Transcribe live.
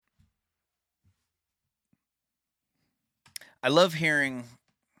I love hearing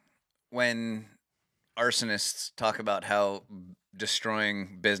when arsonists talk about how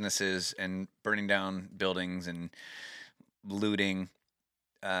destroying businesses and burning down buildings and looting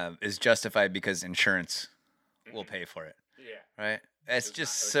is justified because insurance will pay for it. Yeah. Right? It's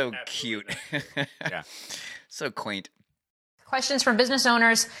just so cute. Yeah. So quaint. Questions from business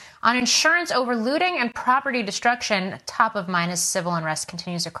owners on insurance over looting and property destruction. Top of mind as civil unrest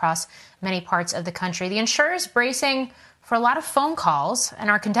continues across many parts of the country. The insurers bracing for a lot of phone calls, and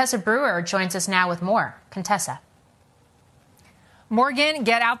our Contessa Brewer joins us now with more. Contessa. Morgan,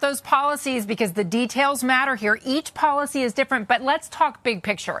 get out those policies because the details matter here. Each policy is different, but let's talk big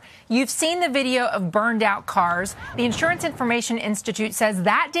picture. You've seen the video of burned out cars. The Insurance Information Institute says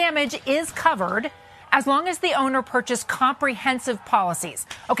that damage is covered as long as the owner purchased comprehensive policies.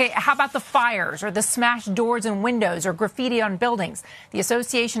 Okay, how about the fires or the smashed doors and windows or graffiti on buildings? The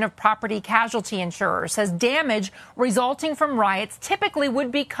Association of Property Casualty Insurers says damage resulting from riots typically would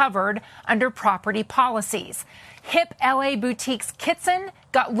be covered under property policies. Hip LA boutiques Kitson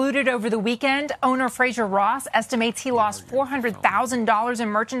got looted over the weekend. Owner Fraser Ross estimates he lost $400,000 in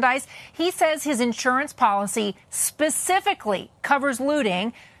merchandise. He says his insurance policy specifically covers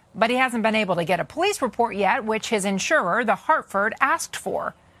looting, but he hasn't been able to get a police report yet, which his insurer, the Hartford, asked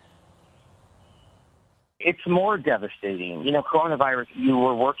for. It's more devastating. You know, coronavirus, you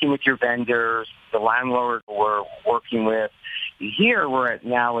were working with your vendors, the landlords were working with. Here we're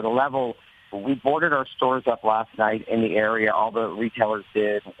now at a level, we boarded our stores up last night in the area. All the retailers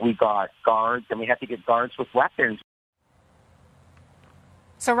did. We got guards, and we had to get guards with weapons.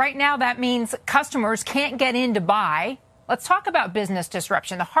 So right now that means customers can't get in to buy. Let's talk about business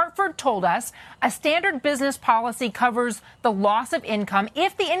disruption. The Hartford told us a standard business policy covers the loss of income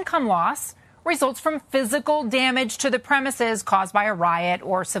if the income loss results from physical damage to the premises caused by a riot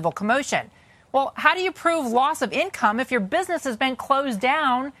or civil commotion. Well, how do you prove loss of income if your business has been closed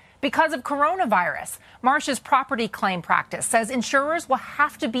down because of coronavirus? Marsh's property claim practice says insurers will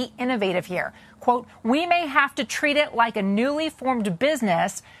have to be innovative here. Quote, we may have to treat it like a newly formed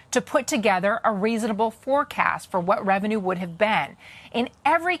business to put together a reasonable forecast for what revenue would have been. In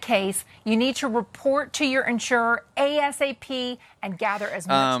every case, you need to report to your insurer ASAP and gather as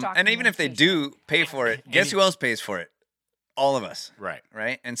much documentation. And even if they do pay for it, guess who else pays for it? All of us. Right.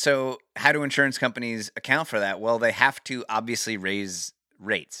 Right? And so how do insurance companies account for that? Well, they have to obviously raise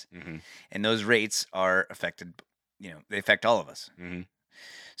rates. Mm-hmm. And those rates are affected, they affect all of us. Mm-hmm.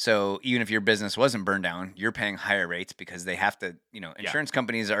 So even if your business wasn't burned down, you're paying higher rates because they have to, insurance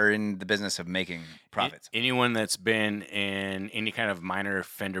companies are in the business of making profits. Anyone that's been in any kind of minor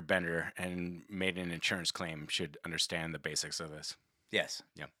fender bender and made an insurance claim should understand the basics of this. Yes.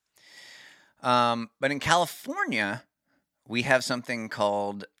 Yeah. But in California, we have something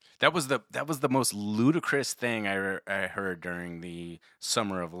called... That was the most ludicrous thing I heard during the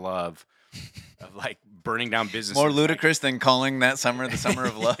Summer of Love, of like burning down businesses. More ludicrous than calling that summer the Summer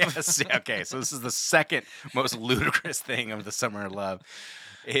of Love. Yes. Okay, so this is the second most ludicrous thing of the Summer of Love,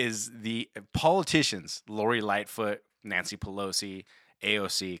 is the politicians, Lori Lightfoot, Nancy Pelosi,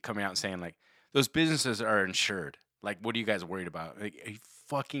 AOC, coming out and saying like those businesses are insured. Like, what are you guys worried about? Like, are you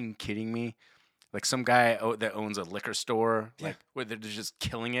fucking kidding me? Like some guy that owns a liquor store, like where they're just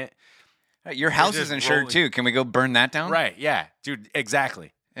killing it. Your house is insured too. Can we go burn that down? Right. Yeah, dude.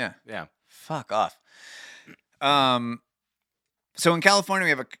 Exactly. Yeah. Yeah. Fuck off. So in California,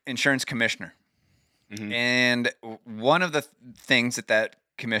 we have an insurance commissioner. Mm-hmm. And one of the things that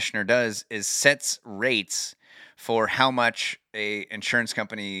commissioner does is sets rates for how much a insurance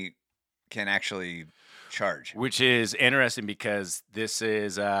company can actually charge. Which is interesting because this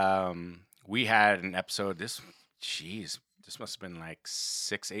is... we had an episode, this must have been like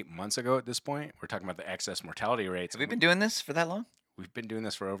 6-8 months ago at this point. We're talking about the excess mortality rates. Have we been doing this for that long? We've been doing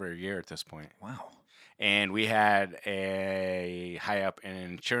this for over a year at this point. Wow. And we had a high up in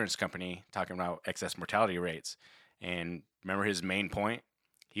an insurance company talking about excess mortality rates. And remember his main point?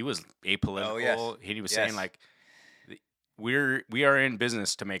 He was apolitical. Oh, yes. He was saying like, we are in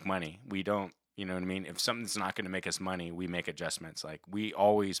business to make money. We don't. You know what I mean? If something's not going to make us money, we make adjustments. Like, we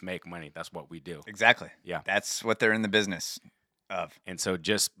always make money. That's what we do. Exactly. Yeah. That's what they're in the business of. And so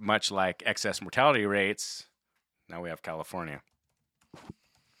just much like excess mortality rates, now we have California.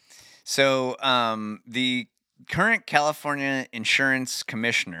 So the current California insurance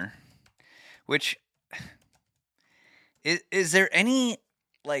commissioner, which is there any,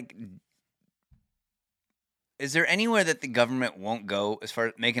 like... Is there anywhere that the government won't go as far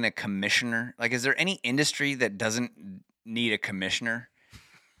as making a commissioner? Like, is there any industry that doesn't need a commissioner?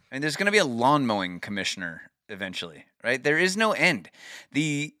 I mean, there's going to be a lawn mowing commissioner eventually, right? There is no end.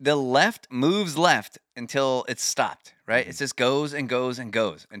 The left moves left until it's stopped, right? It just goes and goes and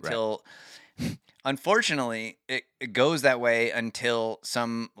goes until unfortunately it goes that way until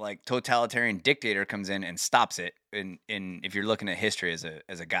some like totalitarian dictator comes in and stops it in if you're looking at history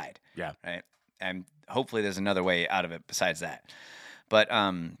as a guide. Yeah. Right. And hopefully there's another way out of it besides that. But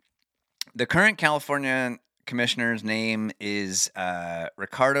the current California commissioner's name is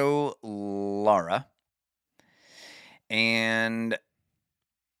Ricardo Lara. And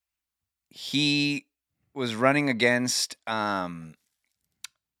he was running against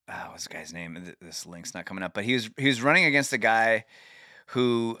what's the guy's name? This link's not coming up, but he was running against a guy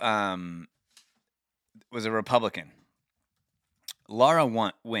who was a Republican. Lara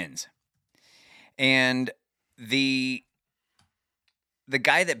wins. And the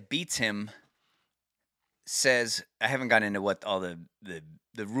guy that beats him says, I haven't gotten into what all the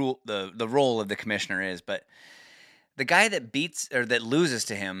role of the commissioner is, but the guy that beats or that loses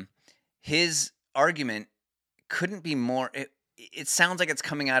to him, his argument couldn't be more. It sounds like it's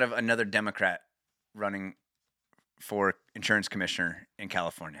coming out of another Democrat running for insurance commissioner in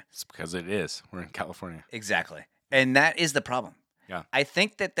California. It's because it is. We're in California. Exactly. And that is the problem. Yeah. I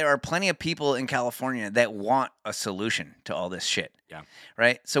think that there are plenty of people in California that want a solution to all this shit. Yeah.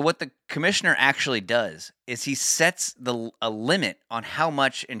 Right? So what the commissioner actually does is he sets a limit on how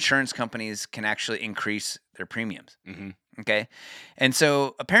much insurance companies can actually increase their premiums. Mm-hmm. Okay? And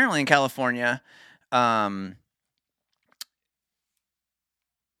so apparently in California,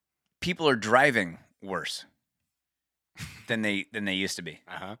 people are driving worse than they used to be.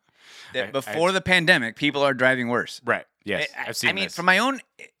 Uh-huh. Before the pandemic, people are driving worse. Right. Yes. I've seen I mean, this. from my own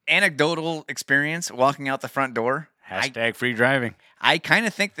anecdotal experience walking out the front door, Hashtag free driving. I kind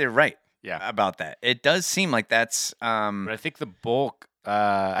of think they're right Yeah. about that. It does seem like that's But I think the bulk,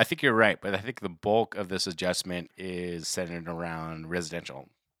 I think you're right, but I think the bulk of this adjustment is centered around residential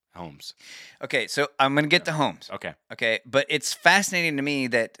homes. okay. So I'm going to get to homes. Okay. Okay, but it's fascinating to me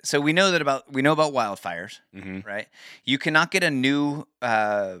that we know about wildfires, Mm-hmm. right? You cannot get a new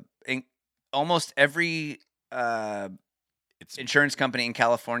almost every It's insurance company in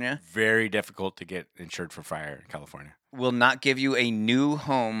California very difficult to get insured for fire in California. will not give you a new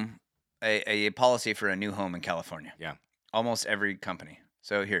home, a policy for a new home in California. Yeah. Almost every company.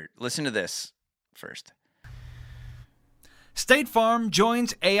 So here, listen to this first. State Farm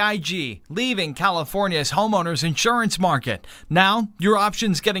joins AIG, leaving California's homeowners insurance market. Now, your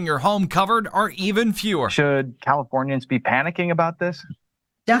options getting your home covered are even fewer. Should Californians be panicking about this?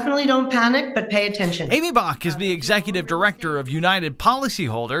 Definitely don't panic, but pay attention. Amy Bach is the executive director of United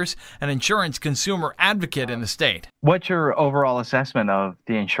Policyholders, an insurance consumer advocate in the state. What's your overall assessment of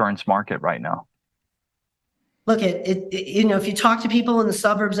the insurance market right now? Look, if you talk to people in the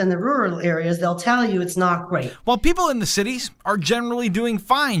suburbs and the rural areas, they'll tell you it's not great. While people in the cities are generally doing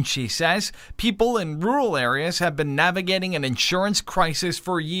fine, she says, people in rural areas have been navigating an insurance crisis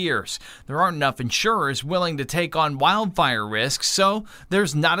for years. There aren't enough insurers willing to take on wildfire risks, so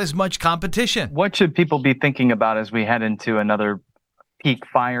there's not as much competition. What should people be thinking about as we head into another peak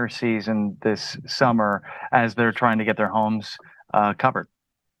fire season this summer as they're trying to get their homes covered?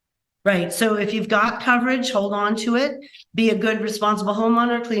 Right. So if you've got coverage, hold on to it. Be a good, responsible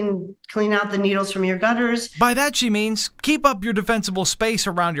homeowner. Clean out the needles from your gutters. By that she means keep up your defensible space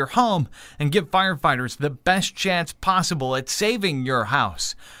around your home and give firefighters the best chance possible at saving your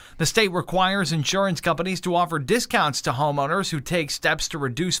house. The state requires insurance companies to offer discounts to homeowners who take steps to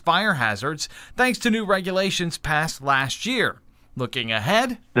reduce fire hazards, thanks to new regulations passed last year. Looking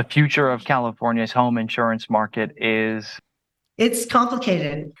ahead, The future of California's home insurance market is... It's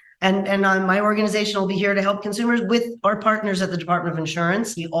complicated. And my organization will be here to help consumers with our partners at the Department of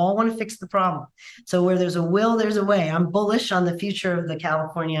Insurance. We all want to fix the problem. So where there's a will, there's a way. I'm bullish on the future of the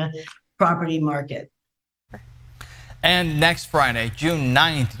California property market. and next Friday, June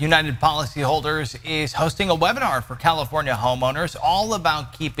 9th, United Policyholders is hosting a webinar for California homeowners all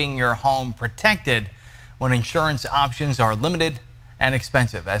about keeping your home protected when insurance options are limited and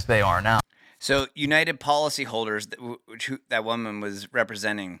expensive as they are now. So United Policyholders, which that woman was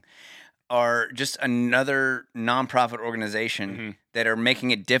representing, are just another nonprofit organization that are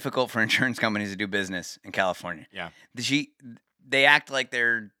making it difficult for insurance companies to do business in California. Yeah. They act like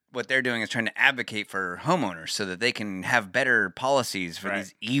what they're doing is trying to advocate for homeowners so that they can have better policies for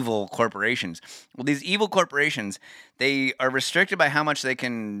these evil corporations. Well, these evil corporations, they are restricted by how much they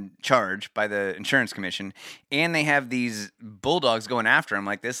can charge by the insurance commission, and they have these bulldogs going after them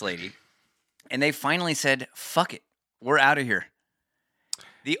like this lady. And they finally said, fuck it, we're out of here.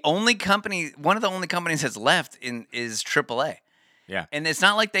 One of the only companies that's left is AAA. Yeah. And it's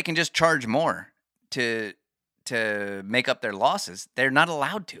not like they can just charge more to to make up their losses, they're not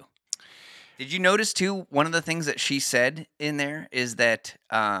allowed to. Did you notice too? One of the things that she said in there is that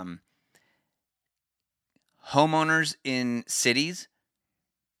homeowners in cities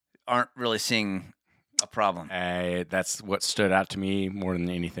aren't really seeing a problem. That's what stood out to me more than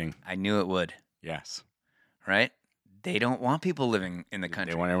anything. I knew it would. Yes. Right? They don't want people living in the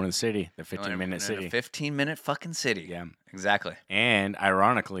country. They want everyone in the city, the They want 15-minute everyone in city. a 15-minute fucking city. Yeah. Exactly. And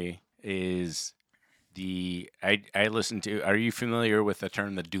ironically is I listened to, are you familiar with the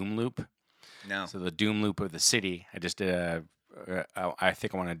term the doom loop? No. So the doom loop of the city. I just did I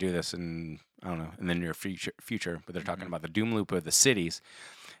think I want to do this in, I don't know, in the near future, but they're talking about the doom loop of the cities.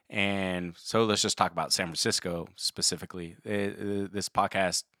 And so let's just talk about San Francisco specifically. This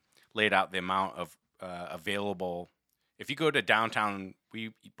podcast laid out the amount of available. If you go to downtown,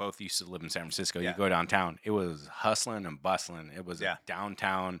 we both used to live in San Francisco. Yeah. You go downtown, it was hustling and bustling. It was Yeah. a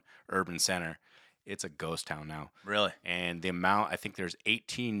downtown urban center. It's a ghost town now. Really? And the amount, I think there's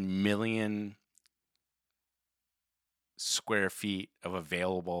 18 million square feet of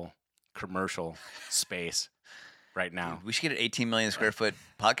available commercial space right now. We should get an 18 million square foot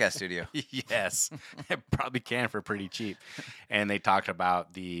podcast studio. Yes, probably can for pretty cheap. And they talked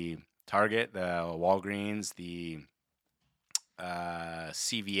about the Target, the Walgreens, the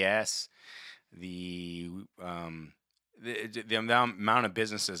CVS, the amount of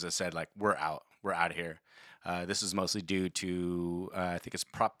businesses that said like we're out of here. This is mostly due to I think it's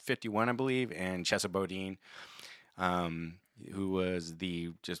Prop 51, I believe, and Chesa Boudin, who was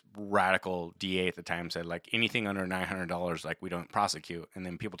the just radical DA at the time, said like anything under $900, like we don't prosecute. And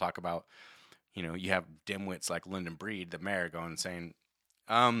then people talk about, you have dimwits like Lyndon Breed, the mayor, going and saying,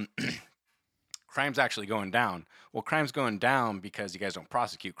 crime's actually going down. Well, crime's going down because you guys don't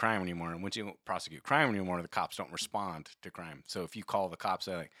prosecute crime anymore. And once you don't prosecute crime anymore, the cops don't respond to crime. So if you call the cops,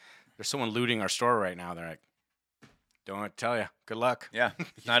 they're like, there's someone looting our store right now. They're like, don't want to tell you. Good luck. Yeah,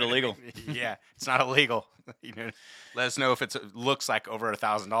 it's not illegal. Yeah, it's not illegal. Let us know if it looks like over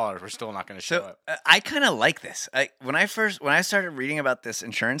 $1,000. We're still not going to show So up. I kind of like this. When I started reading about this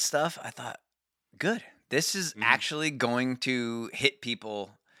insurance stuff, I thought, good. This is actually going to hit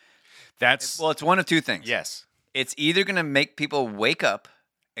people. It's one of two things. Yes. It's either going to make people wake up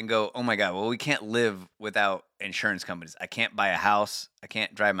and go, oh my God, well, we can't live without insurance companies. I can't buy a house. I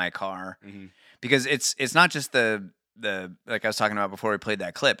can't drive my car. Mm-hmm. Because it's not just the like I was talking about before we played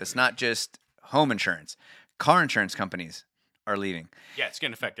that clip. It's not just home insurance. Car insurance companies are leaving. Yeah, it's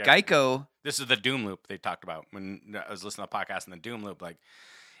going to affect everything. Geico. This is the doom loop they talked about when I was listening to the podcast and the doom loop. Like,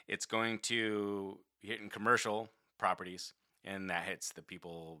 it's going to hit in commercial properties, and that hits the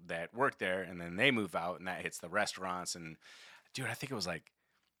people that work there, and then they move out, and that hits the restaurants. And dude, I think it was like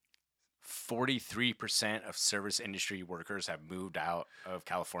 43% of service industry workers have moved out of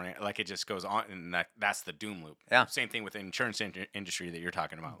California. Like, it just goes on, and that's the doom loop. Yeah. Same thing with the insurance industry that you're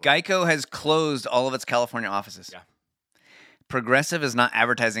talking about. Geico has closed all of its California offices. Yeah. Progressive is not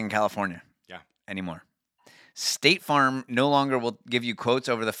advertising in California anymore. State Farm no longer will give you quotes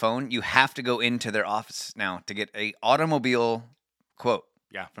over the phone. You have to go into their office now to get a automobile quote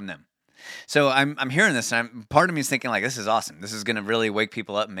from them. So I'm hearing this, and part of me is thinking like, this is awesome. This is going to really wake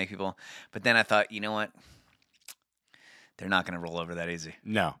people up and make people. But then I thought, you know what? They're not going to roll over that easy.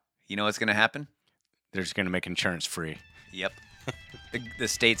 No. You know what's going to happen? They're just going to make insurance free. Yep. The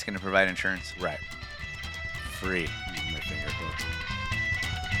state's going to provide insurance. Right. Free.